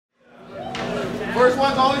First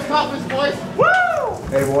one's always toughest, boys. Woo!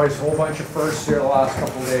 Hey boys, whole bunch of firsts here the last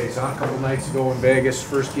couple of days, huh? A couple nights ago in Vegas,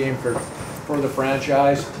 first game for the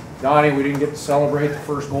franchise. Donnie, we didn't get to celebrate the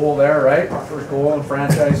first goal there, right? First goal in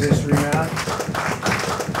franchise history, man.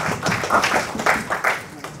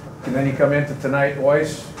 And then you come into tonight,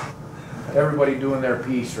 boys. Everybody doing their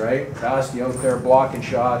piece, right? Basti out there blocking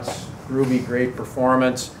shots. Ruby, great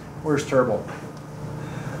performance. Where's Turbo?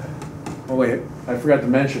 Oh wait, I forgot to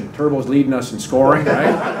mention, Turbo's leading us in scoring,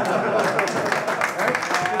 right? Right? This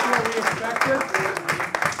is what we expected.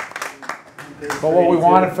 But what we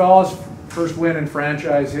wanted, fellas, first win in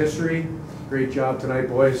franchise history. Great job tonight,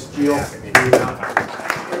 boys. Gio.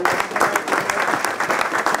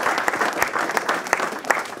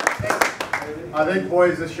 I think,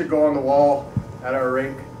 boys, this should go on the wall at our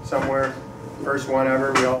rink somewhere. First one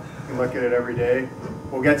ever. We all can look at it every day.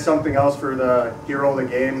 We'll get something else for the hero of the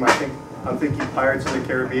game. I'm thinking Pirates of the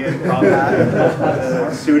Caribbean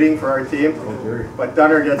combat suiting for our team. But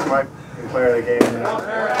Dunner gets my player of the game.